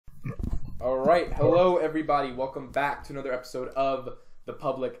All right. Hello, everybody. Welcome back to another episode of the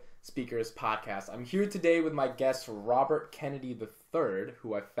Public Speakers Podcast. I'm here today with my guest, Robert Kennedy III,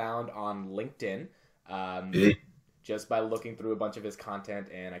 who I found on LinkedIn just by looking through a bunch of his content,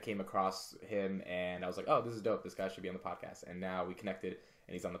 and I came across him, and I was like, oh, this is dope. This guy should be on the podcast. And now we connected,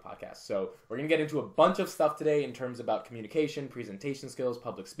 and he's on the podcast. So we're going to get into a bunch of stuff today in terms about communication, presentation skills,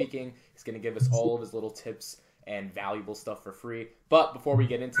 public speaking. He's going to give us all of his little tips and valuable stuff for free. But before we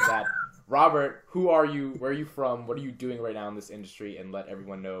get into that, Robert, who are you? Where are you from? What are you doing right now in this industry? And let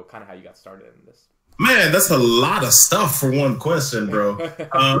everyone know kind of how you got started in this. Man, that's a lot of stuff for one question, bro.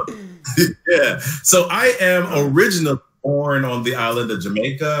 Yeah. So I am originally born on the island of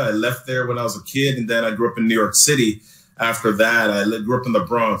Jamaica. I left there when I was a kid, and then I grew up in New York City. After that, I grew up in the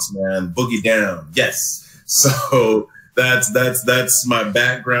Bronx, man. Boogie down. Yes. So that's my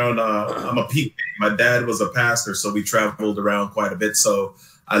background. I'm a peak. My dad was a pastor, so we traveled around quite a bit. So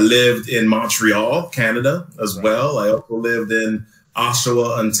I lived in Montreal, Canada, as well. I also lived in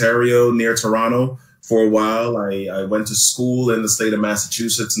Oshawa, Ontario, near Toronto for a while. I went to school in the state of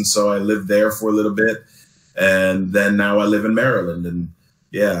Massachusetts, and so I lived there for a little bit. And then now I live in Maryland. And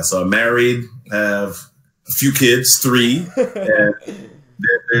yeah, so I'm married, have a few kids, 3, and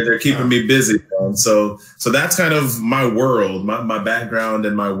they're keeping me busy. So that's kind of my world, my background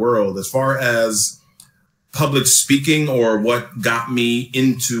and my world. As far as public speaking or what got me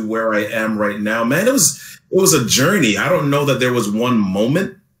into where I am right now, man, it was a journey. I don't know that there was one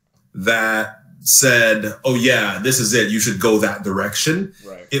moment that said, oh yeah, this is it. You should go that direction.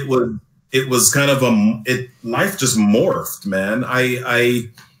 Right. It was kind of life just morphed, man. I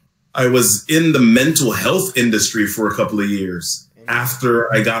was in the mental health industry for a couple of years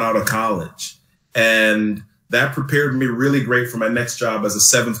after I got out of college, and that prepared me really great for my next job as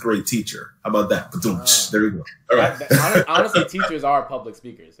a 7th grade teacher. How about that? There we go. All right. Honestly, teachers are public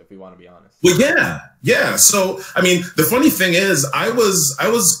speakers, if we want to be honest. Well, yeah. So, I mean, the funny thing is, I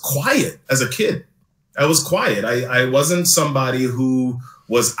was quiet as a kid. I was quiet. I wasn't somebody who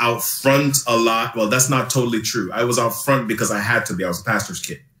was out front a lot. Well, that's not totally true. I was out front because I had to be. I was a pastor's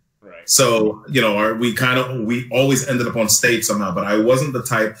kid. So, you know, we always ended up on stage somehow, but I wasn't the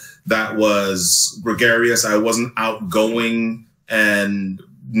type that was gregarious. I wasn't outgoing and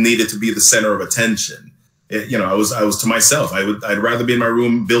needed to be the center of attention. I was to myself. I'd rather be in my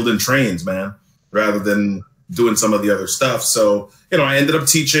room building trains, man, rather than doing some of the other stuff. So, you know, I ended up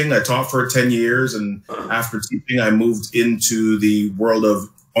teaching. I taught for 10 years. And after teaching, I moved into the world of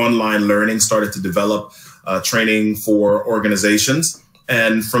online learning, started to develop training for organizations.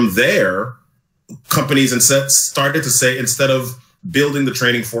 And from there, companies started to say, instead of building the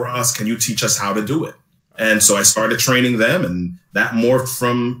training for us, can you teach us how to do it? And so I started training them, and that morphed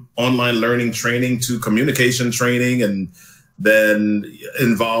from online learning training to communication training, and then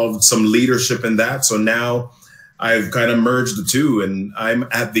involved some leadership in that. So now I've kind of merged the two, and I'm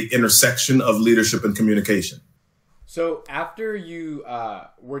at the intersection of leadership and communication. So after you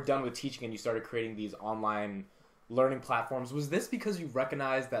were done with teaching and you started creating these online learning platforms, was this because you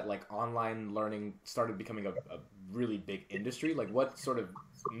recognized that like online learning started becoming a really big industry? Like what sort of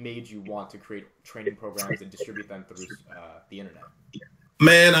made you want to create training programs and distribute them through the internet?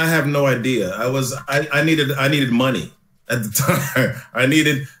 Man, I have no idea. I needed money at the time. I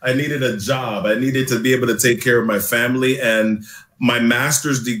needed a job. I needed to be able to take care of my family, and my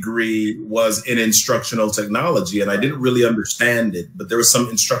master's degree was in instructional technology, and I didn't really understand it, but there was some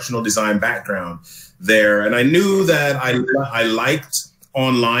instructional design background there. And I knew that I liked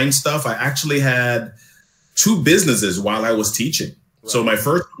online stuff. I actually had 2 businesses while I was teaching. Right. So my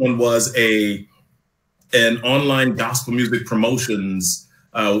first one was an online gospel music promotions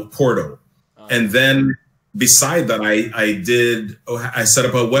portal. And then beside that, I set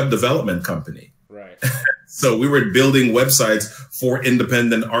up a web development company. Right. So we were building websites for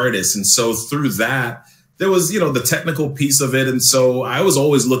independent artists. And so through that, there was, you know, the technical piece of it. And so I was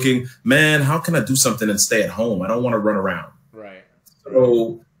always looking, man, how can I do something and stay at home? I don't want to run around. Right.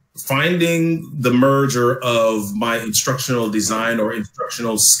 So finding the merger of my instructional design or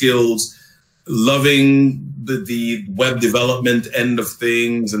instructional skills, loving the web development end of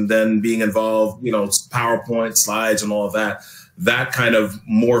things, and then being involved, you know, PowerPoint slides and all of that, that kind of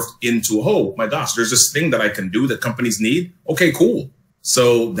morphed into, oh my gosh, there's this thing that I can do that companies need. Okay, cool.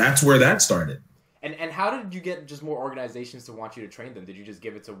 So that's where that started. And how did you get just more organizations to want you to train them? Did you just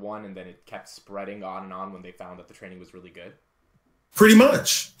give it to one and then it kept spreading on and on when they found that the training was really good? Pretty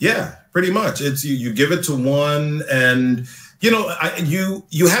much. Yeah, pretty much. It's you give it to one, and you know,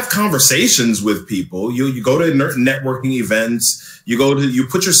 you have conversations with people. You go to networking events. You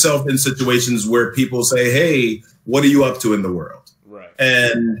put yourself in situations where people say, "Hey, what are you up to in the world?" Right.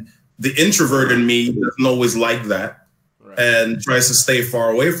 And the introvert in me doesn't always like that. And tries to stay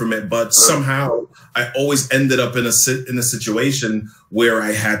far away from it, but somehow I always ended up in a situation where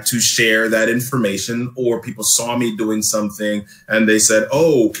I had to share that information, or people saw me doing something and they said,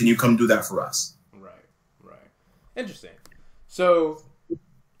 "Oh, can you come do that for us?" Right. Interesting. So,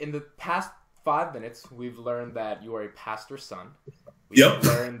 in the past 5 minutes, we've learned that you are a pastor's son. We've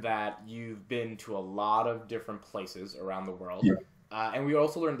learned that you've been to a lot of different places around the world, and we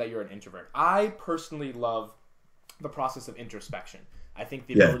also learned that you're an introvert. I personally love the process of introspection. I think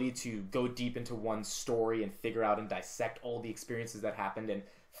the ability to go deep into one's story and figure out and dissect all the experiences that happened and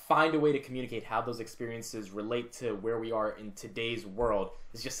find a way to communicate how those experiences relate to where we are in today's world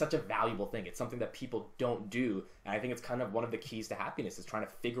is just such a valuable thing. It's something that people don't do, and I think it's kind of one of the keys to happiness is trying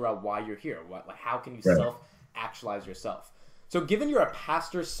to figure out why you're here. How can you self-actualize yourself? So given you're a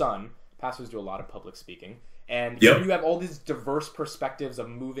pastor's son, pastors do a lot of public speaking, and you have all these diverse perspectives of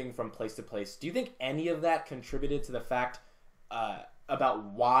moving from place to place. Do you think any of that contributed to the fact about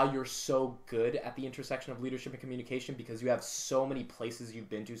why you're so good at the intersection of leadership and communication? Because you have so many places you've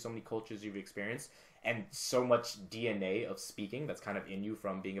been to, so many cultures you've experienced, and so much DNA of speaking that's kind of in you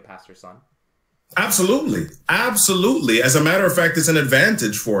from being a pastor's son? Absolutely. As a matter of fact, it's an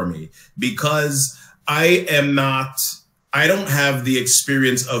advantage for me because I don't have the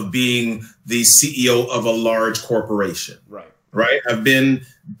experience of being the CEO of a large corporation. Right. I've been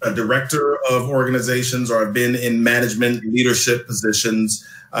a director of organizations, or I've been in management leadership positions.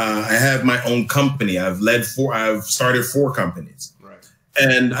 I have my own company. I've started 4 companies.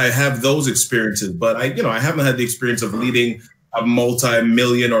 And I have those experiences, but I haven't had the experience of leading a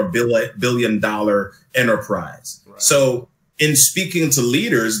multi-million or billion-dollar enterprise. So in speaking to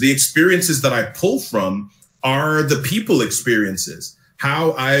leaders, the experiences that I pull from are the people experiences,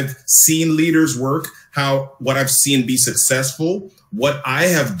 how I've seen leaders work, what I've seen be successful, what I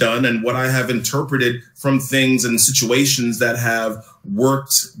have done and what I have interpreted from things and situations that have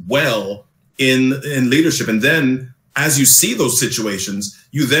worked well in leadership. And then as you see those situations,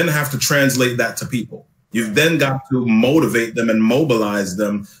 you then have to translate that to people. You've then got to motivate them and mobilize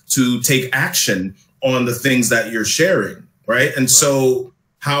them to take action on the things that you're sharing. Right. And so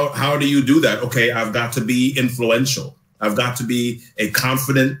how do you do that? Okay, I've got to be influential. I've got to be a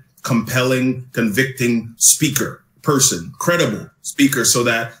confident, compelling, convicting person, credible speaker, so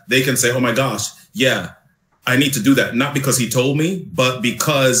that they can say, oh my gosh, yeah, I need to do that. Not because he told me, but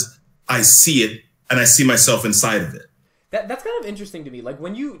because I see it and I see myself inside of it. That's kind of interesting to me. Like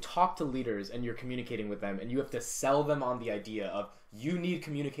when you talk to leaders and you're communicating with them and you have to sell them on the idea of you need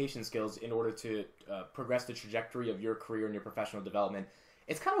communication skills in order to progress the trajectory of your career and your professional development.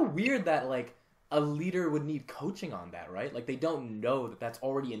 It's kind of weird that like a leader would need coaching on that, right? Like they don't know that that's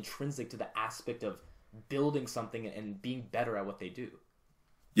already intrinsic to the aspect of building something and being better at what they do.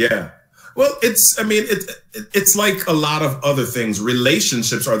 Yeah. Well, it's like a lot of other things.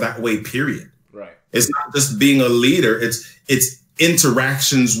 Relationships are that way, period. Right. It's not just being a leader. It's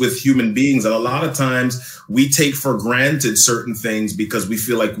interactions with human beings. And a lot of times we take for granted certain things because we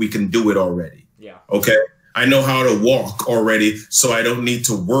feel like we can do it already. Yeah. Okay. I know how to walk already, so I don't need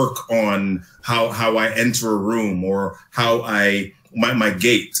to work on how I enter a room or how my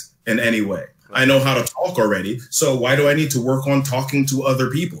gait in any way. Right. I know how to talk already, so why do I need to work on talking to other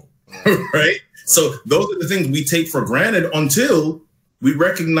people? Right? So those are the things we take for granted until we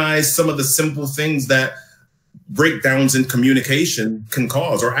recognize some of the simple things that breakdowns in communication can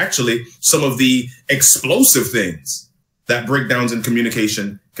cause, or actually some of the explosive things that breakdowns in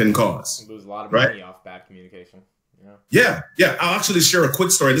communication can cause. Lose a lot of money off bad communication. Yeah. I'll actually share a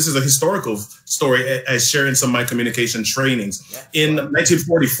quick story. This is a historical story I share in some of my communication trainings. In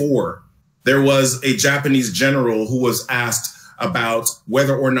 1944, there was a Japanese general who was asked about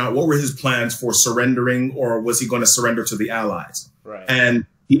whether or not, what were his plans for surrendering, or was he going to surrender to the Allies? Right. And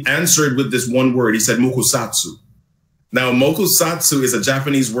he answered with this one word. He said, mokusatsu. Now, mokusatsu is a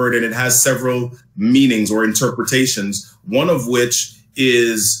Japanese word, and it has several meanings or interpretations, one of which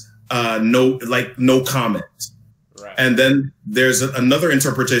is no comment. Right. And then there's another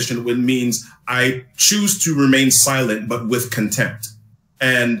interpretation which means I choose to remain silent, but with contempt.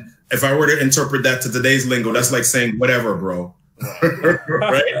 And if I were to interpret that to today's lingo, that's like saying, whatever, bro.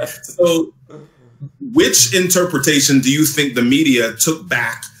 Right? So which interpretation do you think the media took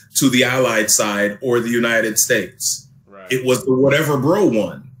back to the Allied side or the United States? Right. It was the whatever, bro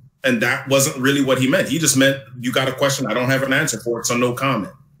one. And that wasn't really what he meant. He just meant, you got a question, I don't have an answer for it, so no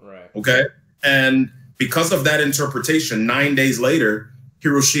comment. Right. Okay? And because of that interpretation, 9 days later,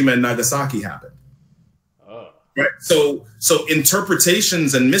 Hiroshima and Nagasaki happened. Oh. Right. So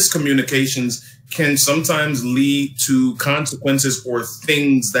interpretations and miscommunications can sometimes lead to consequences or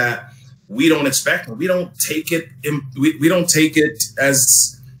things that we don't expect. We don't take it. We don't take it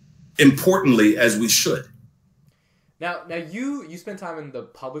as importantly as we should. Now you spent time in the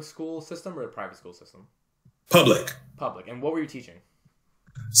public school system or the private school system? Public. Public. And what were you teaching?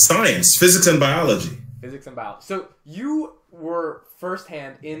 Science, physics, and biology. Physics and biology. So you were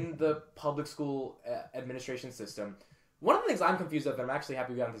firsthand in the public school administration system. One of the things I'm confused of, and I'm actually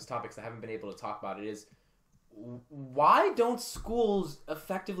happy we got into this topic because I haven't been able to talk about it, is why don't schools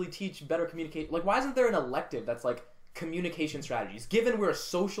effectively teach better communication? Like, why isn't there an elective that's like communication strategies? Given we're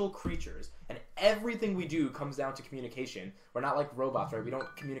social creatures and everything we do comes down to communication, we're not like robots, right? We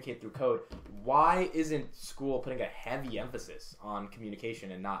don't communicate through code. Why isn't school putting a heavy emphasis on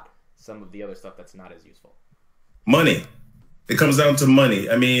communication and not some of the other stuff that's not as useful? Money. It comes down to money.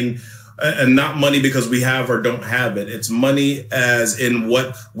 I mean, and not money because we have or don't have it. It's money as in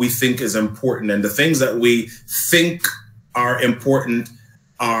what we think is important. And the things that we think are important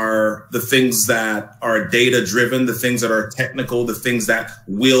are the things that are data driven, the things that are technical, the things that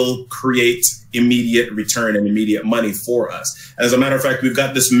will create immediate return and immediate money for us. As a matter of fact, we've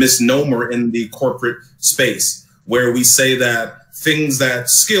got this misnomer in the corporate space where we say that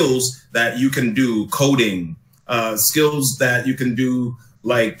skills that you can do, coding, skills that you can do,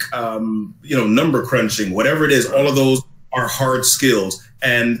 like, number crunching, whatever it is, all of those are hard skills,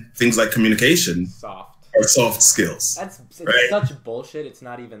 and things like communication are soft skills. It's right? Such bullshit. It's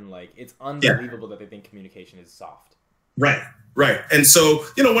not even like, it's unbelievable that they think communication is soft. Right. And so,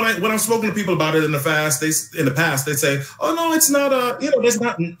 when I've spoken to people about it in the past, they say, "Oh no, it's not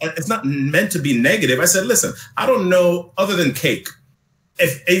it's not meant to be negative." I said, "Listen, I don't know other than cake.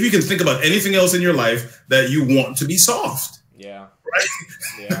 If you can think about anything else in your life that you want to be soft." Yeah. Right?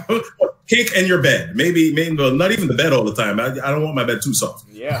 Yeah. Cake and your bed. Maybe well, not even the bed all the time. I don't want my bed too soft.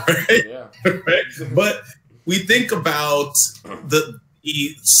 Yeah. Right? Yeah. Right? But we think about the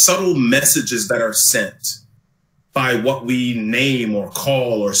subtle messages that are sent by what we name or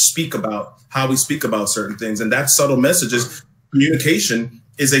call or speak about, how we speak about certain things. And that subtle messages, communication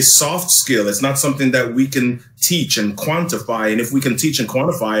is a soft skill. It's not something that we can teach and quantify. And if we can teach and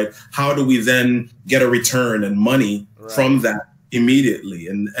quantify it, how do we then get a return and money from that immediately?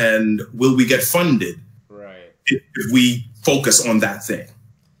 And will we get funded if we focus on that thing?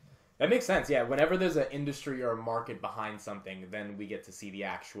 That makes sense. Yeah. Whenever there's an industry or a market behind something, then we get to see the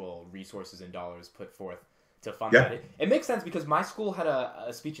actual resources and dollars put forth to fund that. It makes sense because my school had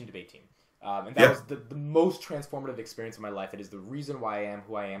a speech and debate team. And that was the most transformative experience of my life. It is the reason why I am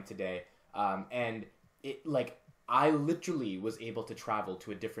who I am today. And I literally was able to travel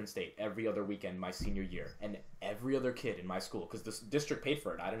to a different state every other weekend my senior year, and every other kid in my school, because the district paid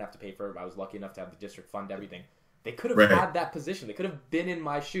for it. I didn't have to pay for it. I was lucky enough to have the district fund everything. They could have had that position. They could have been in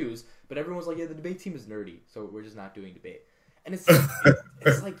my shoes, but everyone was like, yeah, the debate team is nerdy, so we're just not doing debate. And it's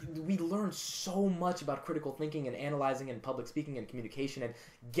like we learn so much about critical thinking and analyzing and public speaking and communication and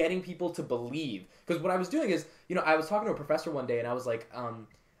getting people to believe. Because what I was doing is, I was talking to a professor one day, and I was like,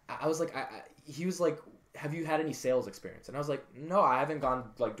 he was like, have you had any sales experience? And I was like, no, I haven't gone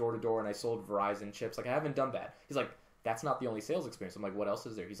like door to door and I sold Verizon chips. Like, I haven't done that. He's like, that's not the only sales experience. I'm like, what else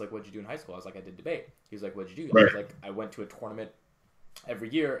is there? He's like, what'd you do in high school? I was like, I did debate. He's like, what'd you do? I was like, I went to a tournament every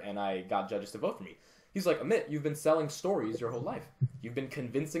year and I got judges to vote for me. He's like, Amit, you've been selling stories your whole life. You've been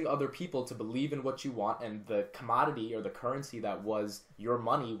convincing other people to believe in what you want, and the commodity or the currency that was your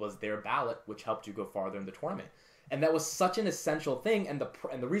money was their ballot, which helped you go farther in the tournament. And that was such an essential thing, and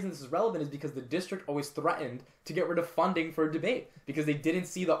the reason this is relevant is because the district always threatened to get rid of funding for debate because they didn't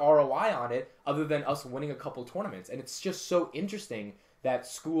see the ROI on it other than us winning a couple tournaments. And it's just so interesting that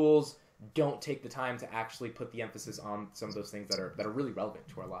schools don't take the time to actually put the emphasis on some of those things that are really relevant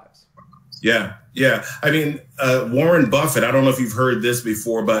to our lives. Yeah. I mean, Warren Buffett, I don't know if you've heard this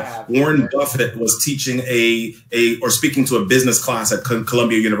before, but Warren Buffett was teaching or speaking to a business class at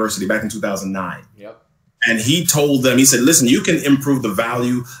Columbia University back in 2009. Yep. And he told them, he said, listen, you can improve the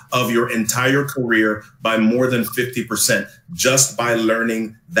value of your entire career by more than 50% just by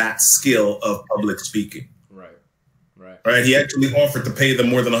learning that skill of public speaking. Right. He actually offered to pay them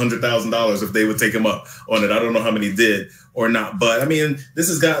more than $100,000 if they would take him up on it. I don't know how many did or not, but I mean,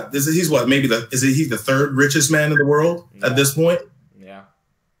 he's the third richest man in the world at this point. Yeah.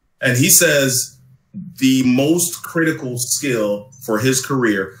 And he says the most critical skill for his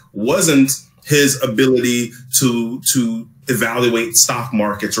career wasn't his ability to evaluate stock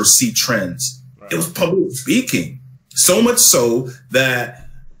markets or see trends. Right. It was public speaking. So much so that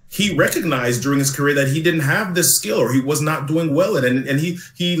he recognized during his career that he didn't have this skill or he was not doing well at it. And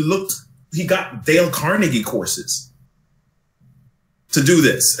he looked he got Dale Carnegie courses to do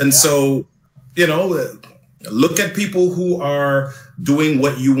this. And so, you know, look at people who are doing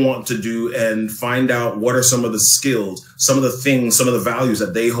what you want to do and find out what are some of the skills, some of the things, some of the values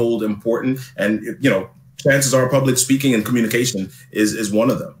that they hold important. And, you know, chances are public speaking and communication is one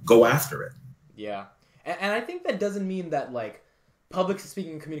of them. Go after it. Yeah. And I think that doesn't mean that, like, public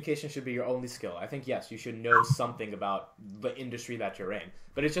speaking and communication should be your only skill. I think, yes, you should know something about the industry that you're in.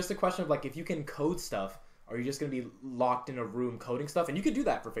 But it's just a question of, like, if you can code stuff, are you just going to be locked in a room coding stuff? And you could do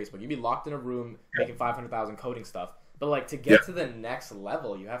that for Facebook. You'd be locked in a room making 500,000 coding stuff. But, like, to get to the next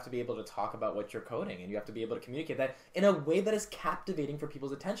level, you have to be able to talk about what you're coding, and you have to be able to communicate that in a way that is captivating for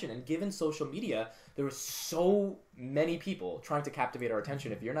people's attention. And given social media, there are so many people trying to captivate our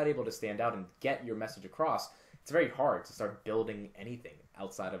attention. If you're not able to stand out and get your message across, it's very hard to start building anything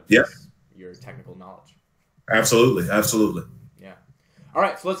outside of your technical knowledge. Absolutely. Absolutely. Yeah. All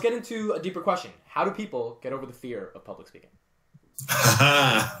right, so let's get into a deeper question. How do people get over the fear of public speaking?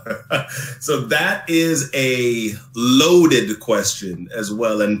 So that is a loaded question as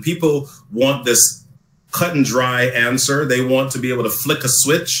well. And people want this cut and dry answer. They want to be able to flick a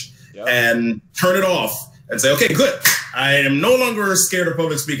switch and turn it off and say, okay, good. I am no longer scared of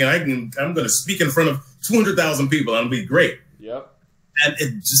public speaking. I'm going to speak in front of 200,000 people. That'll be great. Yep. And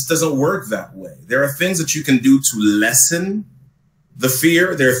it just doesn't work that way. There are things that you can do to lessen the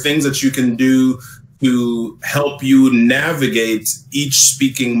fear. There are things that you can do to help you navigate each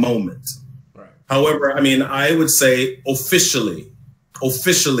speaking moment. Right. However, I mean, I would say officially,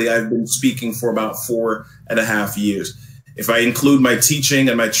 I've been speaking for about 4.5 years. If I include my teaching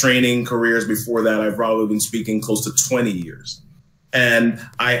and my training careers before that, I've probably been speaking close to 20 years. And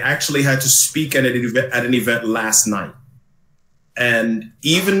I actually had to speak at an event last night. And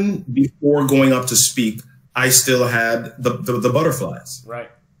even before going up to speak, I still had the butterflies. Right.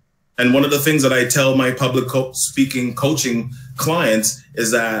 And one of the things that I tell my public speaking coaching clients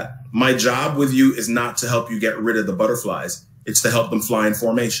is that my job with you is not to help you get rid of the butterflies. It's to help them fly in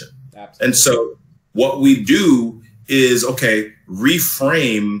formation. Absolutely. And so what we do is, okay,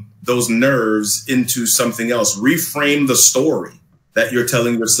 reframe those nerves into something else. Reframe the story that you're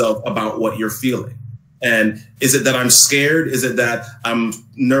telling yourself about what you're feeling. And is it that I'm scared? Is it that I'm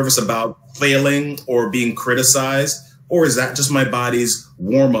nervous about failing or being criticized? Or is that just my body's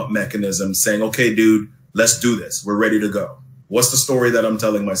warm-up mechanism saying, okay, dude, let's do this. We're ready to go. What's the story that I'm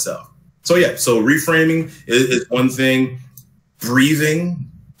telling myself? So yeah, so reframing is one thing. Breathing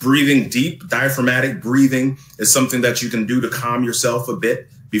deep, diaphragmatic breathing is something that you can do to calm yourself a bit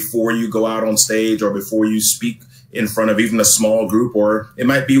before you go out on stage or before you speak in front of even a small group, or it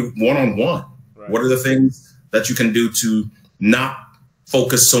might be one-on-one. Right. What are the things that you can do to not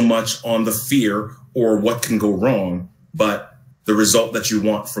focus so much on the fear or what can go wrong, but the result that you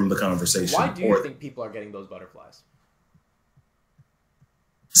want from the conversation? Why do you think people are getting those butterflies?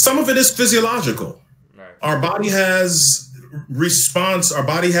 Some of it is physiological. Right. Our body has response. Our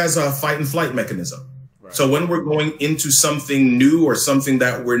body has a fight and flight mechanism. Right. So when we're going into something new or something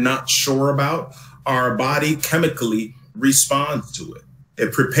that we're not sure about, our body chemically responds to it.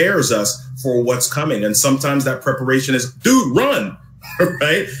 It prepares us for what's coming. And sometimes that preparation is, dude, run,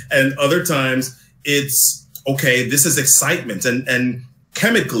 right? And other times it's, okay, this is excitement. And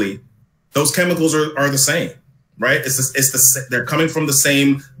chemically, those chemicals are the same, right? They're coming from the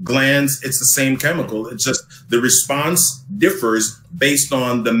same glands. It's the same chemical. It's just the response differs based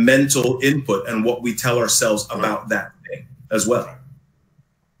on the mental input and what we tell ourselves about that thing as well.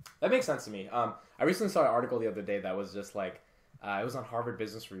 That makes sense to me. I recently saw an article the other day that was just like, it was on Harvard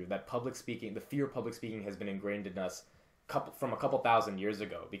Business Review, that public speaking, the fear of public speaking has been ingrained in us from a couple thousand years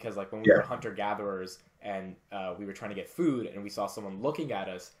ago. Because like when we were hunter-gatherers and we were trying to get food and we saw someone looking at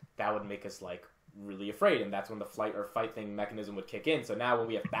us, that would make us like really afraid. And that's when the flight or fight thing mechanism would kick in. So now when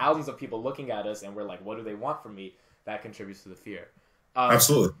we have thousands of people looking at us and we're like, what do they want from me? That contributes to the fear.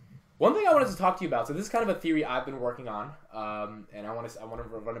 Absolutely. One thing I wanted to talk to you about, so this is kind of a theory I've been working on, and I want to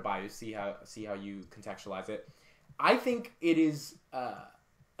run it by you, see how you contextualize it. I think it is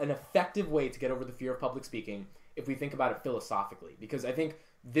an effective way to get over the fear of public speaking if we think about it philosophically, because I think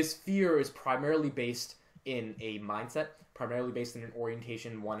this fear is primarily based in a mindset, primarily based in an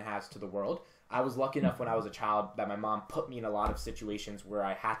orientation one has to the world. I was lucky enough when I was a child that my mom put me in a lot of situations where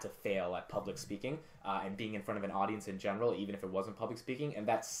I had to fail at public speaking and being in front of an audience in general, even if it wasn't public speaking. And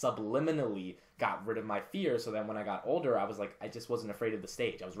that subliminally got rid of my fear. So then when I got older, I was like, I just wasn't afraid of the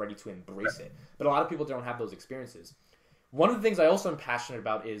stage. I was ready to embrace it. But a lot of people don't have those experiences. One of the things I also am passionate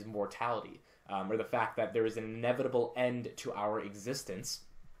about is mortality, or the fact that there is an inevitable end to our existence.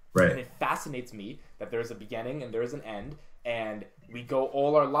 Right. And it fascinates me that there's a beginning and there's an end, and we go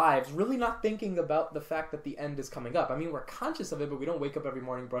all our lives really not thinking about the fact that the end is coming up. I mean, we're conscious of it, but we don't wake up every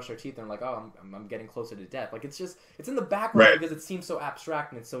morning, brush our teeth, and like, oh, I'm getting closer to death. Like, it's in the background because it seems so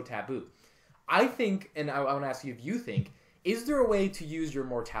abstract and it's so taboo. I think, and I want to ask you if you think, is there a way to use your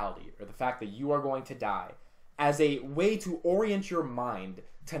mortality, or the fact that you are going to die, as a way to orient your mind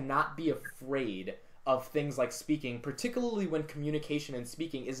to not be afraid of things like speaking, particularly when communication and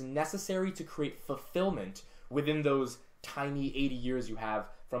speaking is necessary to create fulfillment within those tiny 80 years you have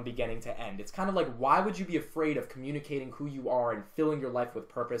from beginning to end? It's kind of like, why would you be afraid of communicating who you are and filling your life with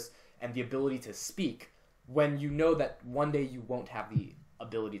purpose and the ability to speak when you know that one day you won't have the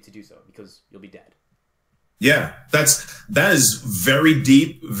ability to do so because you'll be dead? Yeah, that is very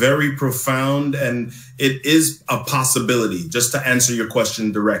deep, very profound, and it is a possibility, just to answer your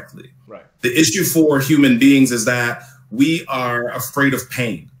question directly. Right. The issue for human beings is that we are afraid of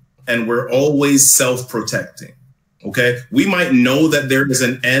pain, and we're always self-protecting. Okay, we might know that there is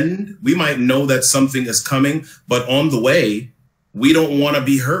an end, we might know that something is coming, but on the way, we don't want to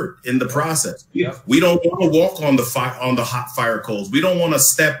be hurt in the process. Yep. We don't want to walk on the hot fire coals. We don't want to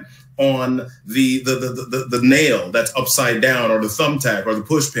step on the nail that's upside down, or the thumbtack, or the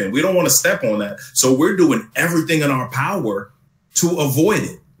push pin. We don't want to step on that. So we're doing everything in our power to avoid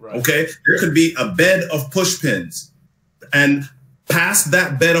it. Right. Okay, there could be a bed of push pins, and past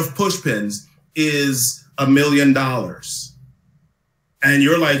that bed of push pins is $1 million. And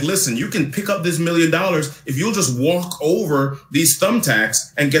you're like, listen, you can pick up this $1 million if you'll just walk over these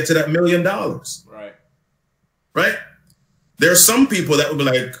thumbtacks and get to that $1 million. Right. Right. There are some people that would be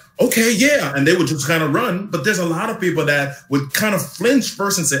like, okay, yeah, and they would just kind of run. But there's a lot of people that would kind of flinch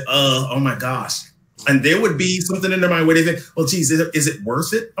first and say, oh my gosh. And there would be something in their mind where they think, well, geez, is it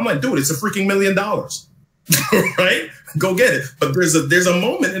worth it? I'm like, dude, it's a freaking $1 million. Right? Go get it. But there's a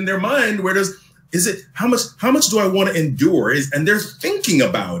moment in their mind where how much do I want to endure? And they're thinking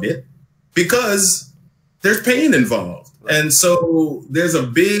about it because there's pain involved. Right. And so there's a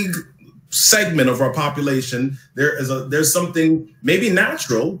big segment of our population. There's something maybe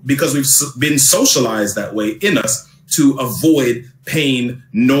natural because we've been socialized that way in us to avoid pain,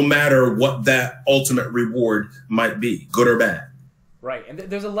 no matter what that ultimate reward might be, good or bad. Right. And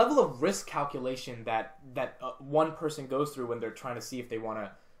there's a level of risk calculation that one person goes through when they're trying to see if they want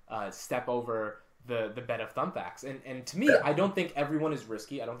to step over the bed of thumbtacks. And to me, I don't think everyone is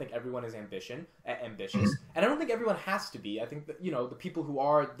risky. I don't think everyone is ambitious. And I don't think everyone has to be. I think that, the people who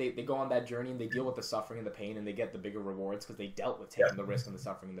are, they go on that journey and they deal with the suffering and the pain and they get the bigger rewards because they dealt with taking the risk and the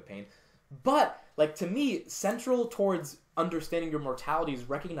suffering and the pain. But, like, to me, central towards understanding your mortality is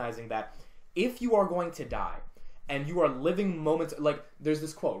recognizing that if you are going to die and you are living moments, like, there's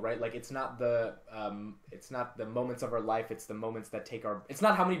this quote, right? Like, it's not the moments of our life, it's the moments that it's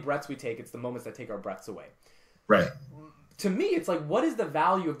not how many breaths we take, it's the moments that take our breaths away. Right. To me, it's like, what is the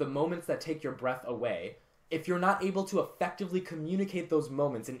value of the moments that take your breath away if you're not able to effectively communicate those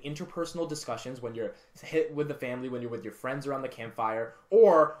moments in interpersonal discussions when you're hit with the family, when you're with your friends around the campfire,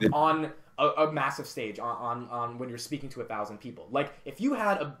 or on a massive stage, on when you're speaking to 1,000 people. Like, if you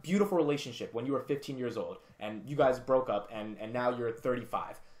had a beautiful relationship when you were 15 years old and you guys broke up and now you're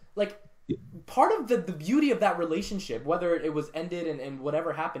 35, like, part of the beauty of that relationship, whether it was ended and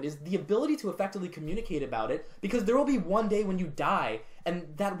whatever happened, is the ability to effectively communicate about it, because there will be one day when you die and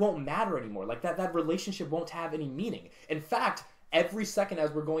that won't matter anymore. Like, that relationship won't have any meaning. In fact, every second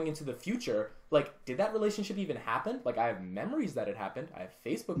as we're going into the future, like, did that relationship even happen? Like, I have memories that it happened. I have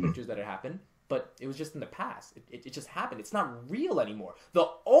Facebook pictures that it happened, but it was just in the past. It just happened. It's not real anymore. The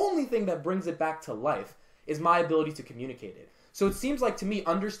only thing that brings it back to life is my ability to communicate it. So it seems like, to me,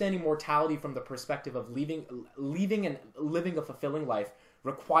 understanding mortality from the perspective of leaving and living a fulfilling life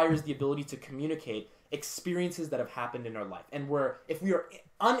requires the ability to communicate experiences that have happened in our life. And if we are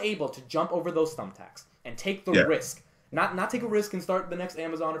unable to jump over those thumbtacks and take the risk, not take a risk and start the next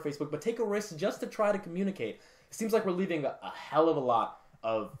Amazon or Facebook, but take a risk just to try to communicate, it seems like we're leaving a hell of a lot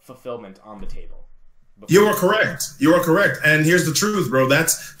of fulfillment on the table. You are correct. You are correct. And here's the truth, bro.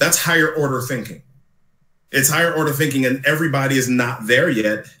 That's higher order thinking. It's higher order thinking, and everybody is not there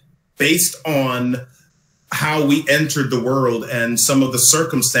yet based on how we entered the world and some of the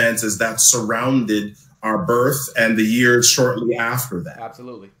circumstances that surrounded our birth and the years shortly after that.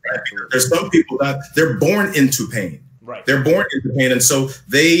 Absolutely. Right? There's some people that they're born into pain. Right. They're born into pain, and so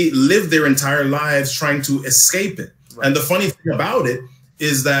they live their entire lives trying to escape it. Right. And the funny thing about it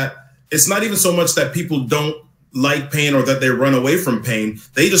is that it's not even so much that people don't like pain or that they run away from pain.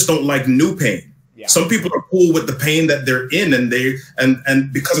 They just don't like new pain. Yeah. Some people are cool with the pain that they're in,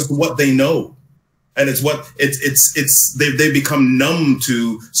 and because it's what they know. And they become numb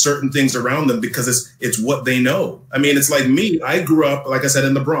to certain things around them because it's what they know. I mean, it's like me. I grew up, like I said,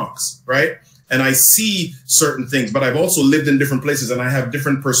 in the Bronx, right? And I see certain things, but I've also lived in different places and I have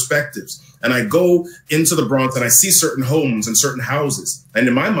different perspectives. And I go into the Bronx and I see certain homes and certain houses. And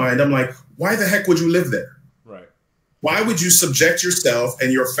in my mind, I'm like, why the heck would you live there? Right. Why would you subject yourself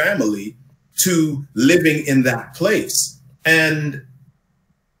and your family to living in that place? And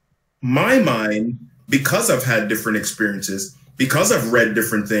my mind, because I've had different experiences, because I've read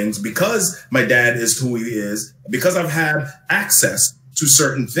different things, because my dad is who he is, because I've had access to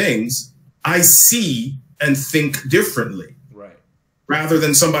certain things, I see and think differently. Right. Rather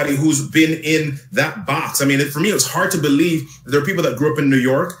than somebody who's been in that box. I mean, for me, it's hard to believe that there are people that grew up in New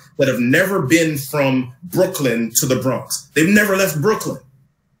York that have never been from Brooklyn to the Bronx. They've never left Brooklyn.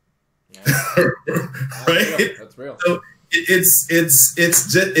 Yeah. Right? That's real. So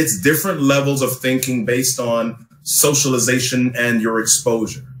it's different levels of thinking based on socialization and your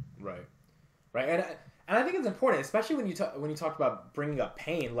exposure. Right. Right. And I think it's important, especially when you talk about bringing up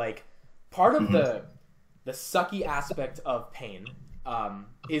pain, like part of the sucky aspect of pain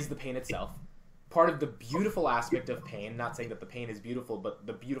is the pain itself. Part of the beautiful aspect of pain, not saying that the pain is beautiful, but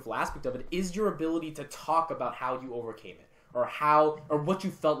the beautiful aspect of it is your ability to talk about how you overcame it, or what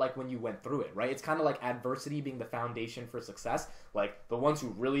you felt like when you went through it, right? It's kind of like adversity being the foundation for success. Like the ones who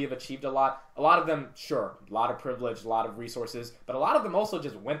really have achieved a lot of them, sure, a lot of privilege, a lot of resources, but a lot of them also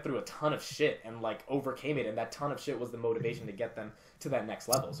just went through a ton of shit and like overcame it, and that ton of shit was the motivation to get them to that next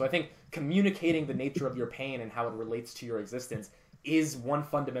level. So I think communicating the nature of your pain and how it relates to your existence is one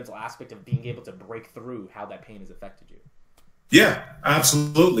fundamental aspect of being able to break through how that pain has affected you. Yeah,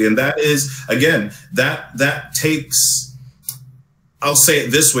 absolutely. And that is, again, that takes, I'll say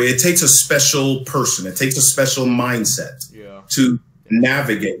it this way, it takes a special person, it takes a special mindset to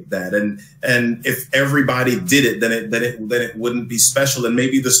navigate that. And if everybody did it, then it wouldn't be special, and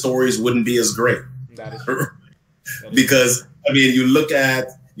maybe the stories wouldn't be as great. That is true. Because I mean, you look at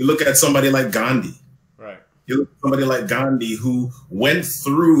somebody like Gandhi. Right. You look at somebody like Gandhi who went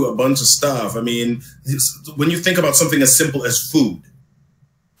through a bunch of stuff. I mean, when you think about something as simple as food,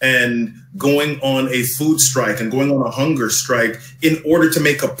 and going on a food strike and going on a hunger strike in order to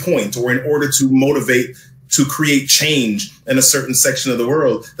make a point or in order to motivate, to create change in a certain section of the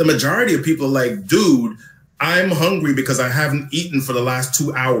world, the majority of people are like, dude, I'm hungry because I haven't eaten for the last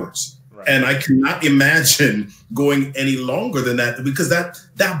 2 hours. Right. And I cannot imagine going any longer than that, because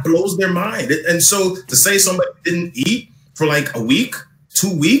that blows their mind. And so to say somebody didn't eat for like a week,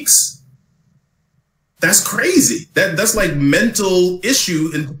 2 weeks, that's crazy. That's like mental issue.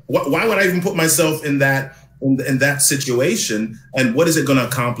 And why would I even put myself in that situation? And what is it going to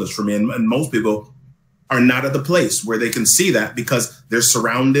accomplish for me? And most people are not at the place where they can see that because they're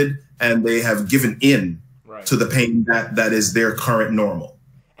surrounded and they have given in to the pain that is their current normal.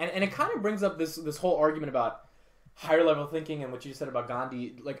 And it kind of brings up this whole argument about higher level thinking and what you said about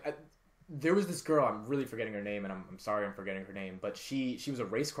Gandhi. Like, there was this girl, I'm really forgetting her name, and I'm sorry I'm forgetting her name, but she was a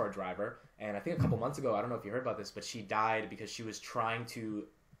race car driver, and I think a couple months ago, I don't know if you heard about this, but she died because she was trying to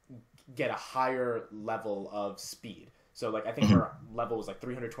get a higher level of speed. So, like, I think her level was like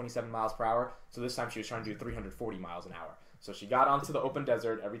 327 miles per hour, so this time she was trying to do 340 miles an hour. So she got onto the open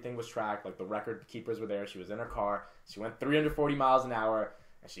desert, everything was tracked, like the record keepers were there, she was in her car, she went 340 miles an hour,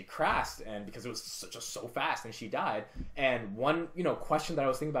 and she crashed, and because it was just so fast, and she died. And one, question that I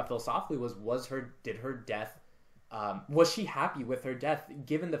was thinking about philosophically was she happy with her death,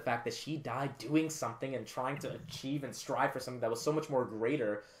 given the fact that she died doing something and trying to achieve and strive for something that was so much more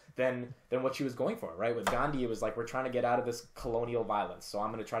greater than what she was going for, right? With Gandhi, it was like, we're trying to get out of this colonial violence, so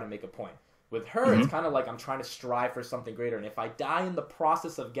I'm going to try to make a point. With her, it's kind of like, I'm trying to strive for something greater, and if I die in the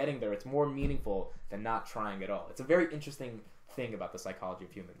process of getting there, it's more meaningful than not trying at all. It's a very interesting thing about the psychology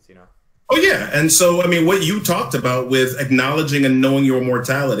of humans, Oh yeah, and so I mean, what you talked about with acknowledging and knowing your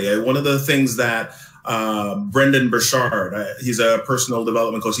mortality, one of the things that Brendan Burchard, he's a personal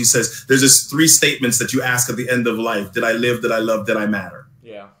development coach, he says there's this 3 statements that you ask at the end of life: did I live, did I love, did I matter?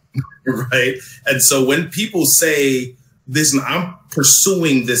 Yeah. Right. And so when people say this, I'm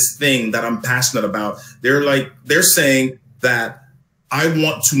pursuing this thing that I'm passionate about, they're saying that I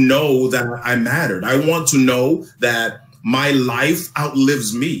want to know that I mattered. I want to know that my life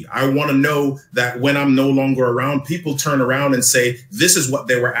outlives me. I want to know that when I'm no longer around, people turn around and say, this is what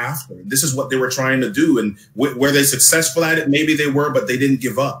they were after. This is what they were trying to do. And were they successful at it? Maybe they were, but they didn't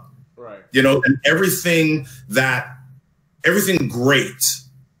give up. Right. And everything great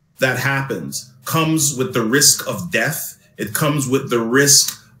that happens comes with the risk of death. It comes with the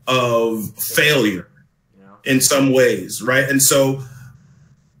risk of failure in some ways. Right. And so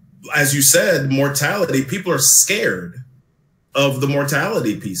as you said, mortality, people are scared of the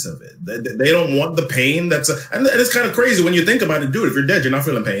mortality piece of it. They don't want the pain. And it's kind of crazy when you think about it, dude. If you're dead, you're not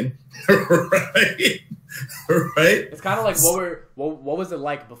feeling pain, right? Right? It's kind of like what was it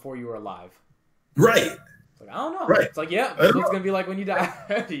like before you were alive? Right. It's like, I don't know. Right. It's like, yeah, that's what it's gonna be like when you die.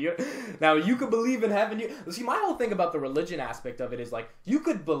 Now you could believe in heaven. See, my whole thing about the religion aspect of it is like you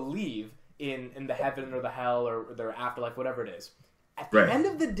could believe in the heaven or the hell or their afterlife, whatever it is. At the end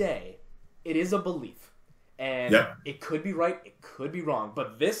of the day, it is a belief. And it could be right, it could be wrong.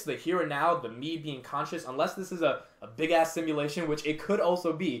 But the here and now, the me being conscious, unless this is a big-ass simulation, which it could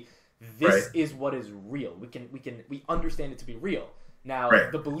also be, this is what is real. We understand it to be real. Now,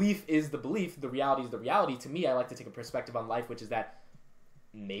 the belief is the belief, the reality is the reality. To me, I like to take a perspective on life, which is that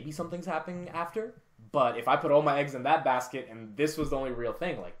maybe something's happening after. But if I put all my eggs in that basket and this was the only real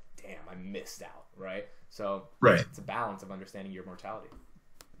thing, like, damn, I missed out, right? So it's a balance of understanding your mortality.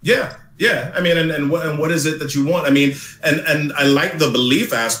 Yeah. I mean, and what is it that you want? I mean, and I like the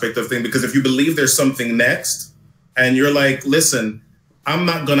belief aspect of things, because if you believe there's something next, and you're like, listen, I'm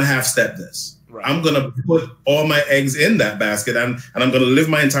not gonna half step this. Right. I'm gonna put all my eggs in that basket, and I'm gonna live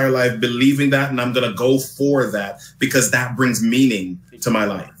my entire life believing that, and I'm gonna go for that because that brings meaning to my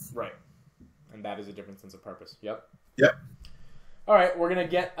life. Right. And that is a different sense of purpose. Yep. All right, we're gonna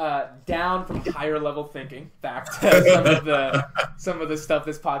get down from higher level thinking back to some of the stuff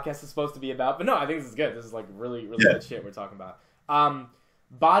this podcast is supposed to be about. But no, I think this is good. This is like really good shit we're talking about.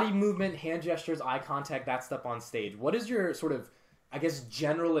 Body movement, hand gestures, eye contact, that stuff on stage. What is your sort of, I guess,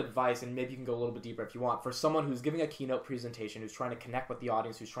 general advice, and maybe you can go a little bit deeper if you want, for someone who's giving a keynote presentation, who's trying to connect with the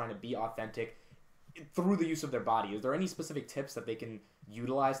audience, who's trying to be authentic through the use of their body? Is there any specific tips that they can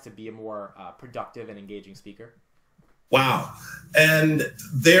utilize to be a more productive and engaging speaker? Wow. And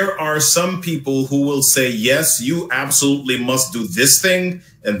there are some people who will say, yes, you absolutely must do this thing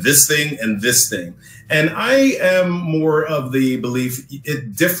and this thing and this thing. And I am more of the belief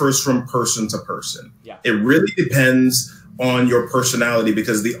it differs from person to person. Yeah. It really depends on your personality,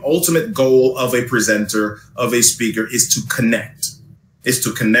 because the ultimate goal of a presenter, of a speaker, is to connect. Is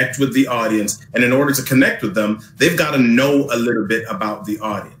to connect with the audience. And in order to connect with them, they've got to know a little bit about the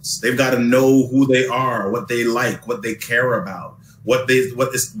audience. They've got to know who they are, what they like, what they care about, what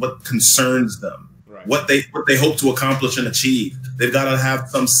concerns them, right, what they hope to accomplish and achieve. They've got to have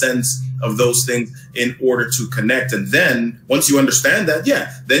some sense of those things in order to connect. And then once you understand that,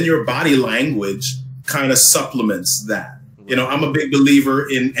 then your body language kind of supplements that. Right. You know, I'm a big believer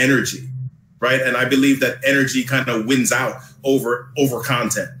in energy, right? And I believe that energy kind of wins out over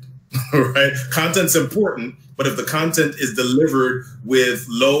content, right? Content's important, but if the content is delivered with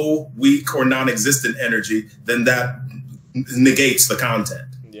low, weak, or non-existent energy, then that negates the content.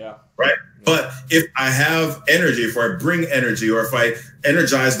 Yeah. Right? Yeah. But if I have energy, if I bring energy, or if I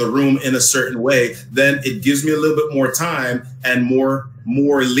energize the room in a certain way, then it gives me a little bit more time and more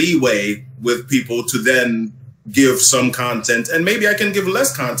leeway with people to then give some content. And maybe I can give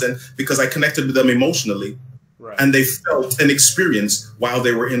less content because I connected with them emotionally. Right. And they felt an experience while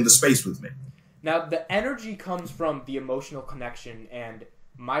they were in the space with me. Now, the energy comes from the emotional connection. And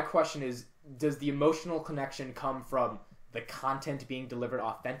my question is, does the emotional connection come from the content being delivered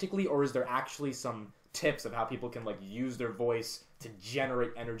authentically? Or is there actually some tips of how people can like use their voice to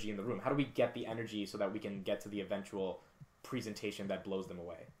generate energy in the room? How do we get the energy so that we can get to the eventual presentation that blows them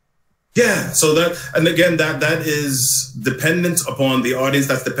away? Yeah, so that is dependent upon the audience.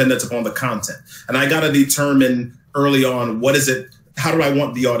 That's dependent upon the content. And I got to determine early on, how do I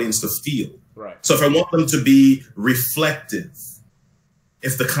want the audience to feel? Right. So if I want them to be reflective,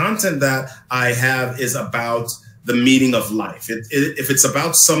 if the content that I have is about the meaning of life, if it's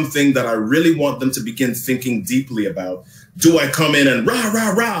about something that I really want them to begin thinking deeply about, do I come in and rah,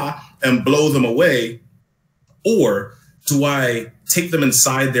 rah, rah and blow them away? Or do I take them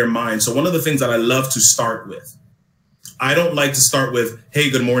inside their mind? So one of the things that I love to start with, I don't like to start with, hey,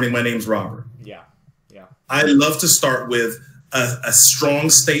 good morning, my name's Robert. Yeah. I love to start with a strong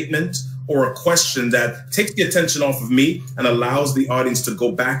statement or a question that takes the attention off of me and allows the audience to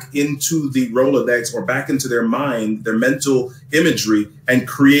go back into the Rolodex or back into their mind, their mental imagery, and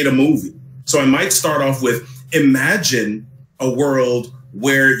create a movie. So I might start off with, imagine a world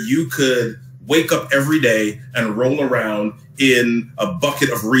where you could wake up every day and roll around in a bucket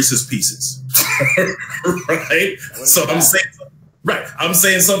of Reese's Pieces, right? So I'm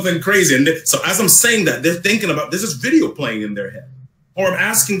saying something crazy. And so as I'm saying that, they're thinking about, there's this video playing in their head. Or I'm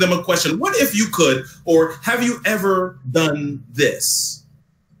asking them a question, what if you could, or have you ever done this?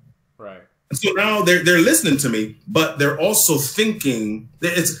 Right. And so now they're listening to me, but they're also thinking,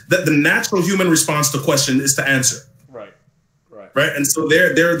 it's that the natural human response to question is to answer. Right. Right. And so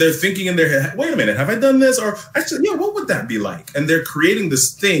they're thinking in their head, wait a minute, have I done this? Or actually, yeah, what would that be like? And they're creating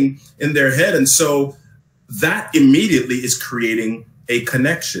this thing in their head. And so that immediately is creating a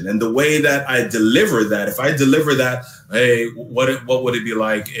connection. And the way that I deliver that, if I deliver that, hey, what would it be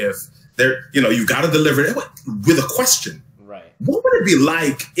like if there, you've got to deliver it with a question. Right. What would it be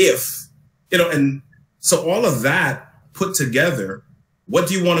like if, and so all of that put together, what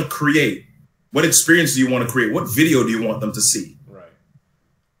do you want to create? What experience do you want to create? What video do you want them to see?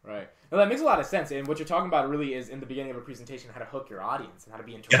 Right. Well, that makes a lot of sense. And what you're talking about really is in the beginning of a presentation, how to hook your audience and how to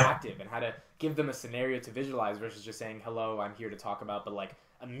be interactive and how to give them a scenario to visualize versus just saying, hello, I'm here to talk about, but like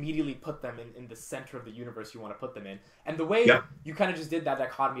immediately put them in the center of the universe you want to put them in. And the way you kind of just did that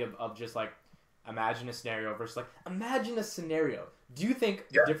dichotomy of just like imagine a scenario versus like imagine a scenario. Do you think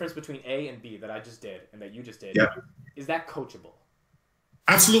the difference between A and B that I just did and that you just did, is that coachable?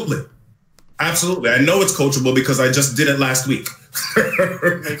 Absolutely. Absolutely. I know it's coachable because I just did it last week.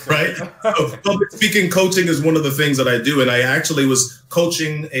 Right? So, public speaking coaching is one of the things that I do. And I actually was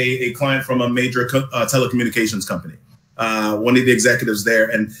coaching a client from a major telecommunications company, one of the executives there.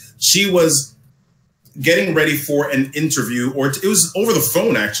 And she was getting ready for an interview, or it was over the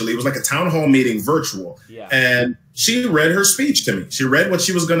phone, actually. It was like a town hall meeting, virtual. Yeah. And she read her speech to me. She read what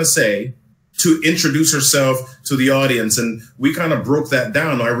she was going to say to introduce herself to the audience. And we kind of broke that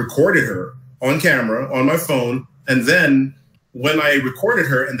down. I recorded her on camera, on my phone. And then when I recorded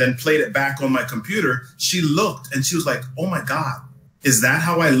her and then played it back on my computer, she looked and she was like, oh my God, is that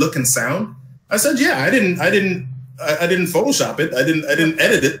how I look and sound? I said, yeah, I didn't Photoshop it. I didn't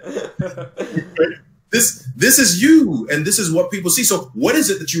edit it. This is you, and this is what people see. So what is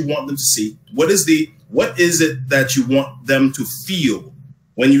it that you want them to see? What is it that you want them to feel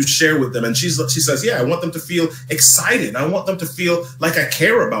when you share with them? And she says, yeah, I want them to feel excited. I want them to feel like I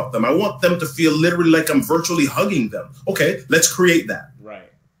care about them. I want them to feel literally like I'm virtually hugging them. Okay, let's create that.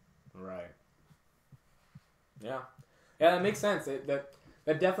 Right. Yeah, that makes sense.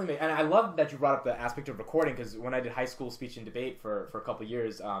 That definitely makes, and I love that you brought up the aspect of recording, because when I did high school speech and debate for a couple of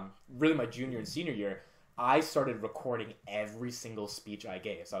years, really my junior and senior year, I started recording every single speech I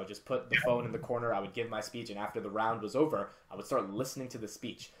gave. So I would just put the phone in the corner, I would give my speech, and after the round was over, I would start listening to the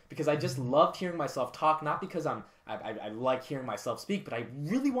speech, because I just loved hearing myself talk, not because I like hearing myself speak, but I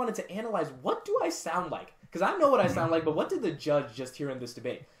really wanted to analyze, what do I sound like? Because I know what I sound like, but what did the judge just hear in this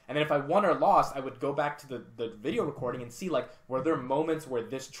debate? And then if I won or lost, I would go back to the video recording and see, like, were there moments where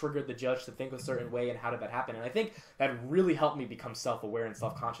this triggered the judge to think a certain way, and how did that happen? And I think that really helped me become self-aware and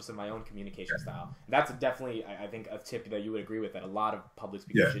self-conscious in my own communication style. And that's definitely, I think, a tip that you would agree with, that a lot of public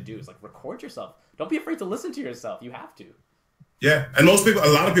speakers should do, is, like, record yourself. Don't be afraid to listen to yourself. You have to. Yeah, and a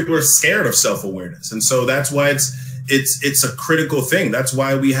lot of people are scared of self-awareness, and so that's why it's a critical thing. That's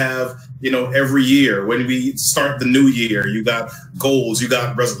why we have, every year when we start the new year, you got goals, you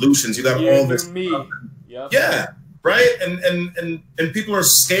got resolutions, you got all this stuff. Yep. Yeah, right. And people are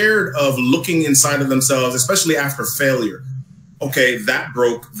scared of looking inside of themselves, especially after failure. Okay, that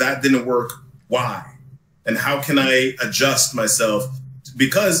broke, that didn't work. Why? And how can I adjust myself?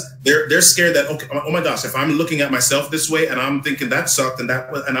 Because they're scared that, okay, oh my gosh, if I'm looking at myself this way and I'm thinking that sucked and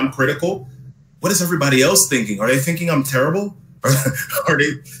I'm critical, what is everybody else thinking? Are they thinking I'm terrible? Are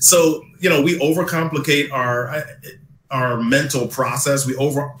they? So, we overcomplicate our mental process. We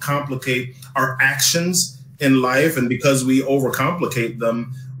overcomplicate our actions in life. And because we overcomplicate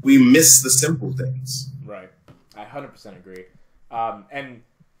them, we miss the simple things. Right. I 100% agree. And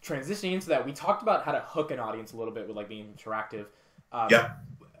transitioning into that, we talked about how to hook an audience a little bit with, like, being interactive.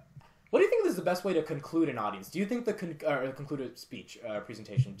 What do you think is the best way to conclude an audience? Do you think conclude a speech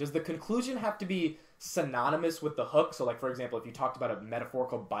presentation, does the conclusion have to be synonymous with the hook? So, like, for example, if you talked about a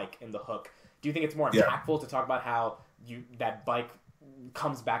metaphorical bike in the hook, do you think it's more impactful to talk about how that bike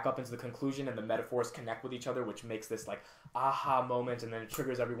comes back up into the conclusion and the metaphors connect with each other, which makes this, like, aha moment, and then it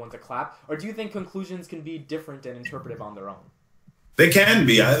triggers everyone to clap? Or do you think conclusions can be different and interpretive on their own? They can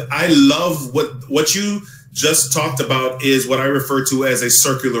be. I love what you just talked about is what I refer to as a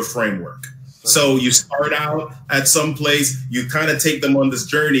circular framework. So you start out at some place, you kind of take them on this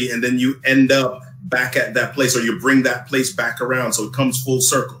journey, and then you end up back at that place, or you bring that place back around, so it comes full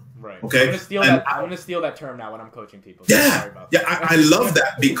circle. Right. Okay. I'm gonna steal that term now when I'm coaching people. Yeah. I love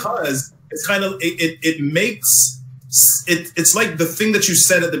that, because it's kind of it makes it's like the thing that you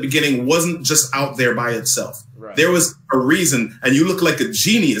said at the beginning wasn't just out there by itself. Right. There was a reason, and you look like a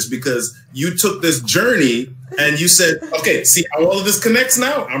genius because you took this journey and you said, okay, see how all of this connects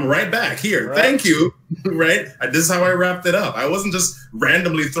now? I'm right back here. Right. Thank you. Right. This is how I wrapped it up. I wasn't just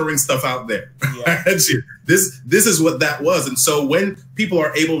randomly throwing stuff out there. Yeah. This is what that was. And so when people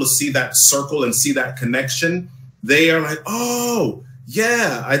are able to see that circle and see that connection, they are like, oh,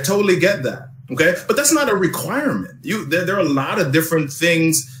 yeah, I totally get that. Okay. But that's not a requirement. There are a lot of different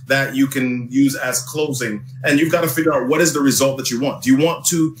things that you can use as closing, and you've got to figure out what is the result that you want. Do you want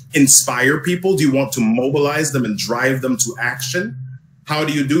to inspire people? Do you want to mobilize them and drive them to action? How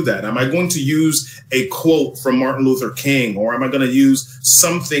do you do that? Am I going to use a quote from Martin Luther King, or am I going to use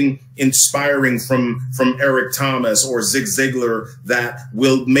something inspiring from Eric Thomas or Zig Ziglar that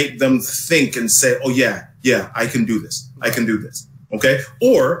will make them think and say, oh, yeah, I can do this. I can do this. Okay.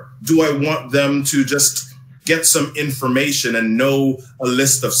 Or do I want them to just get some information and know a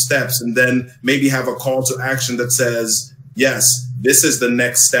list of steps, and then maybe have a call to action that says, yes, this is the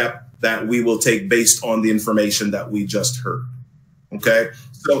next step that we will take based on the information that we just heard. Okay.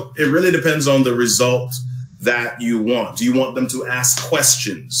 So it really depends on the result that you want. Do you want them to ask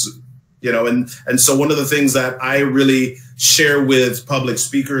questions? You know, and so one of the things that I really share with public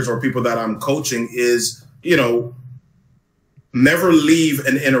speakers or people that I'm coaching is, you know, never leave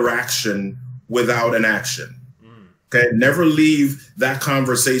an interaction without an action. Okay. Never leave that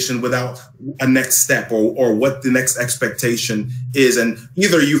conversation without a next step or what the next expectation is. And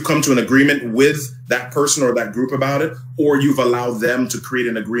either you've come to an agreement with that person or that group about it, or you've allowed them to create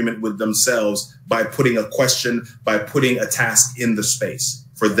an agreement with themselves by putting a question, by putting a task in the space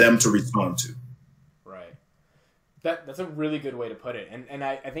for them to respond to. That's a really good way to put it. And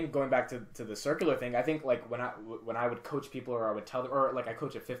I think going back to the circular thing, I think like when I would coach people, or I would tell them, or like I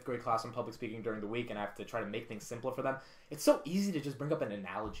coach a 5th grade class on public speaking during the week, and I have to try to make things simpler for them. It's so easy to just bring up an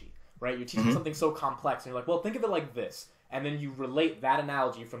analogy, right? You're teaching something so complex, and you're like, well, think of it like this. And then you relate that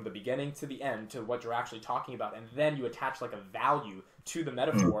analogy from the beginning to the end to what you're actually talking about. And then you attach like a value to the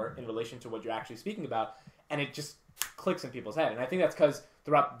metaphor in relation to what you're actually speaking about. And it just clicks in people's head. And I think that's because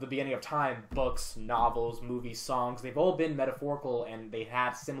throughout the beginning of time, books, novels, movies, songs, they've all been metaphorical, and they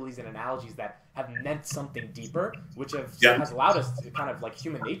have similes and analogies that have meant something deeper, which has allowed us to kind of like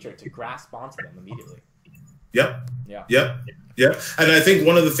human nature to grasp onto them immediately. Yep. And I think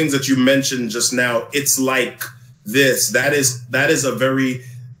one of the things that you mentioned just now, it's like this, that is a very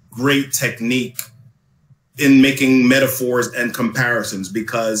great technique in making metaphors and comparisons,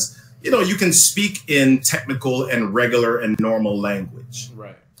 because you know, you can speak in technical and regular and normal language.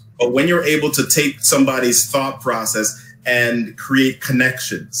 Right. But when you're able to take somebody's thought process and create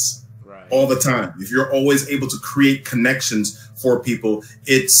connections all the time, if you're always able to create connections for people,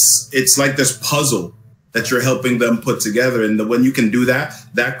 it's like this puzzle that you're helping them put together. And when you can do that,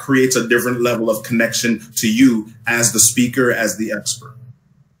 that creates a different level of connection to you as the speaker, as the expert.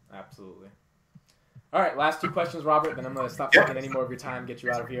 All right, last 2 questions, Robert, then I'm going to stop taking any more of your time, get you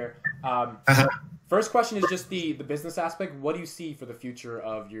out of here. First question is just the business aspect. What do you see for the future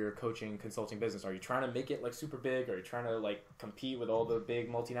of your coaching consulting business? Are you trying to make it like super big? Are you trying to like compete with all the big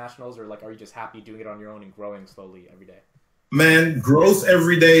multinationals, or like are you just happy doing it on your own and growing slowly every day? Man, growth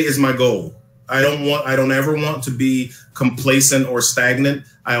every day is my goal. I don't ever want to be complacent or stagnant.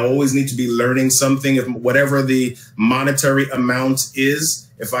 I always need to be learning something. If whatever the monetary amount is,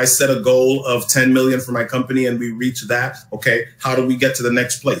 if I set a goal of 10 million for my company and we reach that, okay, how do we get to the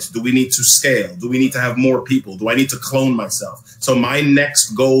next place? Do we need to scale? Do we need to have more people? Do I need to clone myself? So my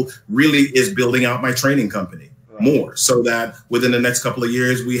next goal really is building out my training company more, so that within the next couple of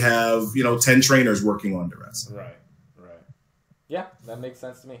years, we have, 10 trainers working under us. Right. Yeah, that makes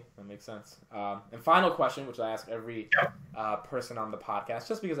sense to me. That makes sense. And final question, which I ask every person on the podcast,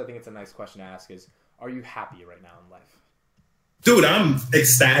 just because I think it's a nice question to ask, is, are you happy right now in life? Dude, I'm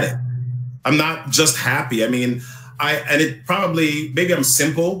ecstatic. I'm not just happy. I mean, maybe I'm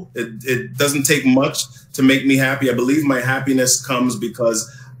simple. It doesn't take much to make me happy. I believe my happiness comes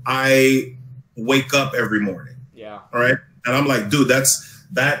because I wake up every morning. Yeah. All right. And I'm like, dude,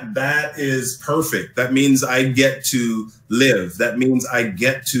 that is perfect. That means I get to live. That means I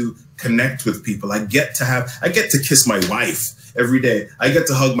get to connect with people. I get to kiss my wife every day. I get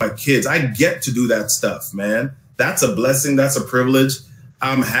to hug my kids. I get to do that stuff, man. That's a blessing. That's a privilege.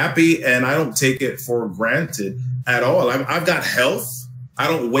 I'm happy, and I don't take it for granted at all. I've got health. I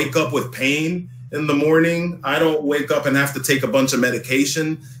don't wake up with pain in the morning. I don't wake up and have to take a bunch of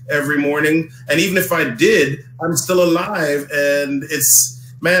medication every morning. And even if I did, I'm still alive, and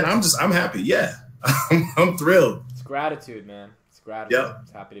I'm happy. Yeah, I'm thrilled. It's gratitude, man. It's gratitude. Yep.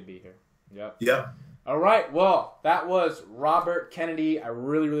 It's happy to be here. Yep. Yep. All right. Well, that was Robert Kennedy. I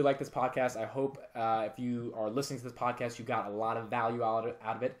really, really like this podcast. I hope if you are listening to this podcast, you got a lot of value out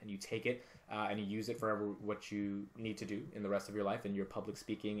of it, and you take it and you use it for what you need to do in the rest of your life, in your public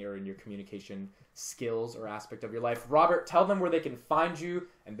speaking or in your communication skills or aspect of your life. Robert, tell them where they can find you,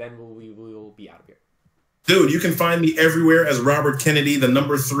 and then we will be out of here. Dude, you can find me everywhere as Robert Kennedy, the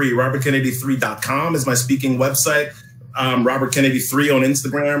number 3. RobertKennedy3.com is my speaking website. Robert Kennedy 3 on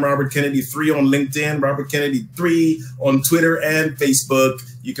Instagram, Robert Kennedy 3 on LinkedIn, Robert Kennedy 3 on Twitter and Facebook.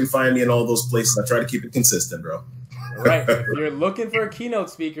 You can find me in all those places. I try to keep it consistent, bro. Right. If you're looking for a keynote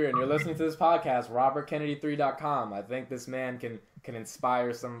speaker and you're listening to this podcast, RobertKennedy3.com. I think this man can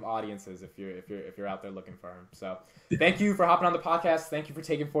inspire some audiences if you're out there looking for him. So thank you for hopping on the podcast. Thank you for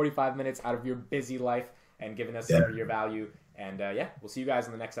taking 45 minutes out of your busy life and giving us some of your value. And we'll see you guys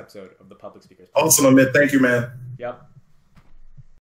in the next episode of the Public Speakers Podcast. Awesome, Amit. Thank you, man. Yep.